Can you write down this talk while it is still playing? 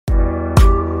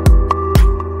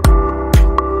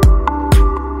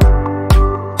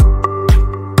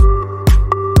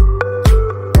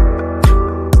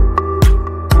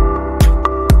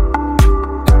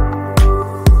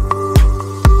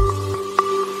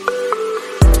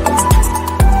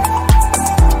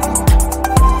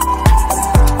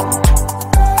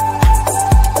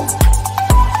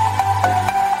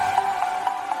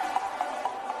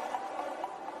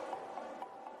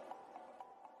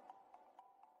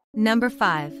Number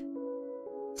 5.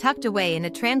 Tucked away in a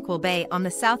tranquil bay on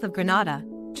the south of Granada,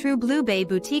 True Blue Bay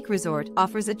Boutique Resort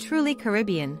offers a truly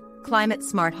Caribbean,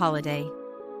 climate-smart holiday.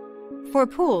 For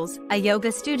pools, a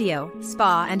yoga studio,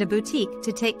 spa and a boutique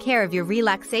to take care of your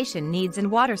relaxation needs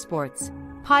and water sports,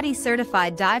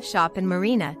 potty-certified dive shop and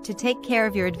marina to take care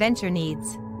of your adventure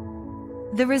needs.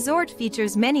 The resort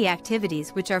features many activities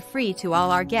which are free to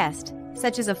all our guests,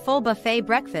 such as a full buffet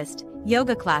breakfast,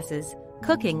 yoga classes,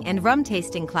 cooking and rum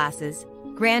tasting classes,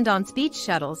 grand on beach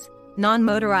shuttles,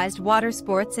 non-motorized water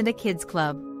sports and a kids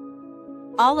club.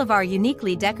 All of our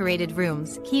uniquely decorated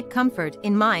rooms keep comfort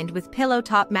in mind with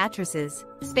pillow-top mattresses,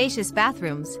 spacious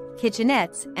bathrooms,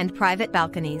 kitchenettes, and private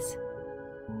balconies.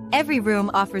 Every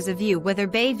room offers a view, whether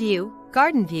bay view,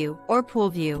 garden view, or pool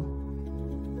view.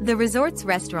 The resort's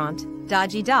restaurant,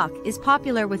 Dodgy Dock, is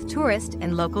popular with tourists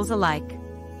and locals alike.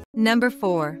 Number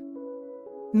 4.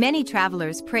 Many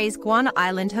travelers praise Guana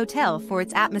Island Hotel for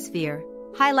its atmosphere,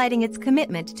 highlighting its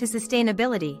commitment to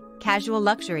sustainability, casual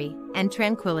luxury, and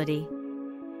tranquility.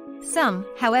 Some,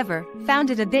 however, found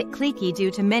it a bit cliquey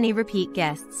due to many repeat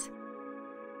guests.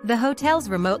 The hotel's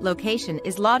remote location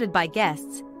is lauded by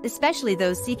guests, especially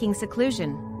those seeking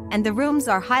seclusion, and the rooms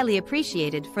are highly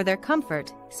appreciated for their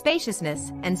comfort,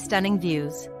 spaciousness, and stunning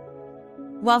views.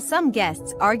 While some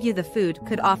guests argue the food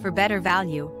could offer better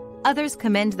value, others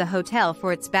commend the hotel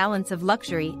for its balance of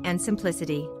luxury and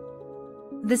simplicity.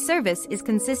 The service is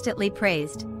consistently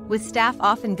praised, with staff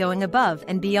often going above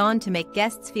and beyond to make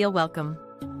guests feel welcome.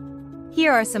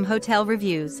 Here are some hotel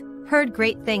reviews. Heard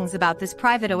great things about this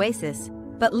private oasis,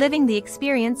 but living the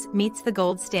experience meets the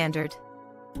gold standard.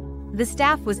 The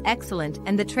staff was excellent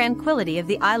and the tranquility of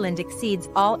the island exceeds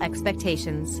all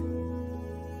expectations.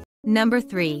 Number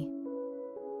 3.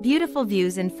 Beautiful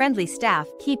views and friendly staff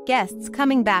keep guests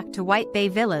coming back to White Bay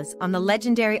Villas on the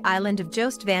legendary island of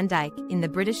Joost van Dyke in the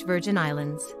British Virgin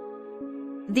Islands.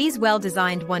 These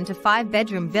well-designed 1 to 5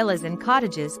 bedroom villas and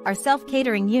cottages are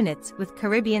self-catering units with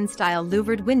Caribbean-style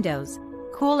louvered windows,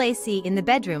 cool AC in the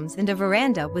bedrooms and a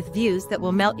veranda with views that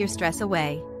will melt your stress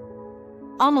away.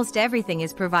 Almost everything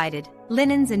is provided: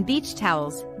 linens and beach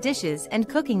towels, dishes and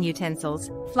cooking utensils,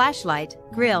 flashlight,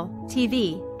 grill,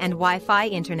 TV, and Wi-Fi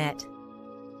internet.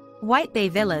 White Bay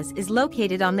Villas is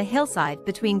located on the hillside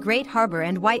between Great Harbor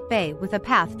and White Bay with a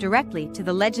path directly to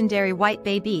the legendary White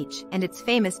Bay Beach and its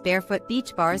famous barefoot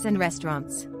beach bars and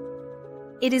restaurants.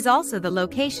 It is also the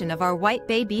location of our White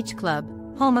Bay Beach Club,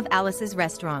 home of Alice's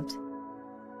restaurant.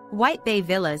 White Bay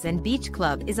Villas and Beach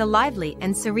Club is a lively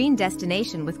and serene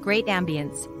destination with great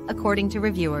ambience, according to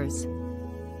reviewers.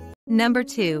 Number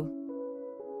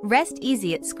 2. Rest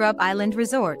easy at Scrub Island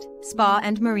Resort, Spa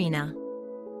and Marina.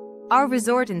 Our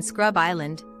resort in Scrub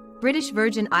Island, British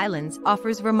Virgin Islands,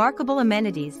 offers remarkable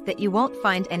amenities that you won't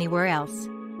find anywhere else.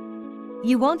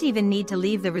 You won't even need to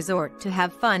leave the resort to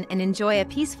have fun and enjoy a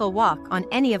peaceful walk on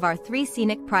any of our 3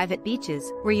 scenic private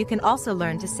beaches, where you can also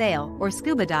learn to sail or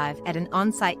scuba dive at an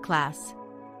on-site class.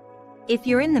 If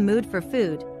you're in the mood for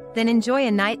food, then enjoy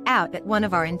a night out at one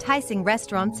of our enticing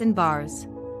restaurants and bars.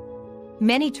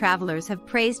 Many travelers have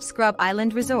praised Scrub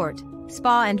Island Resort,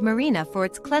 Spa and Marina for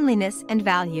its cleanliness and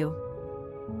value.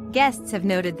 Guests have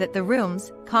noted that the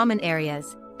rooms, common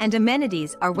areas, and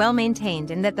amenities are well maintained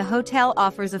and that the hotel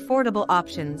offers affordable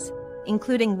options,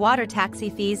 including water taxi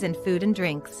fees and food and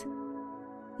drinks.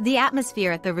 The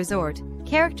atmosphere at the resort,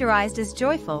 characterized as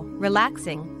joyful,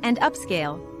 relaxing, and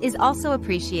upscale, is also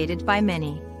appreciated by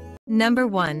many. Number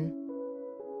 1.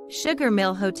 Sugar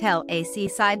Mill Hotel, a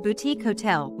seaside boutique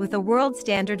hotel with a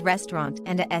world-standard restaurant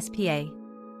and a SPA.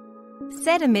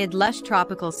 Set amid lush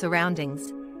tropical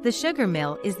surroundings, the Sugar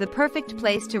Mill is the perfect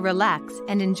place to relax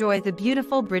and enjoy the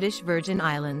beautiful British Virgin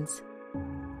Islands.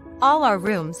 All our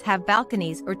rooms have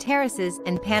balconies or terraces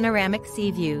and panoramic sea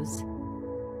views.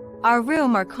 Our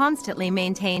rooms are constantly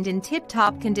maintained in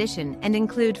tip-top condition and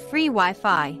include free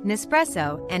Wi-Fi,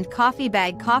 Nespresso, and coffee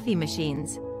bag coffee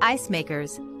machines, ice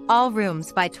makers, all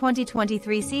rooms by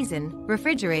 2023 season,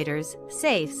 refrigerators,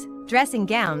 safes, dressing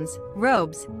gowns,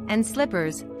 robes, and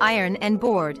slippers, iron and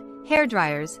board,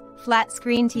 hairdryers,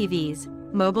 flat-screen TVs,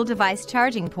 mobile device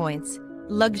charging points,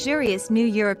 luxurious new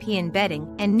European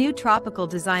bedding, and new tropical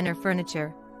designer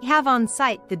furniture. We have on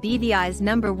site the BVI's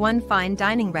 #1 fine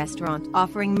dining restaurant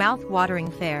offering mouth-watering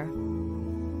fare.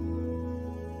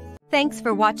 Thanks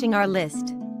for watching our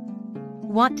list.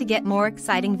 Want to get more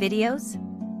exciting videos?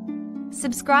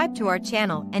 Subscribe to our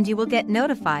channel and you will get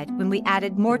notified when we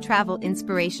added more travel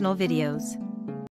inspirational videos.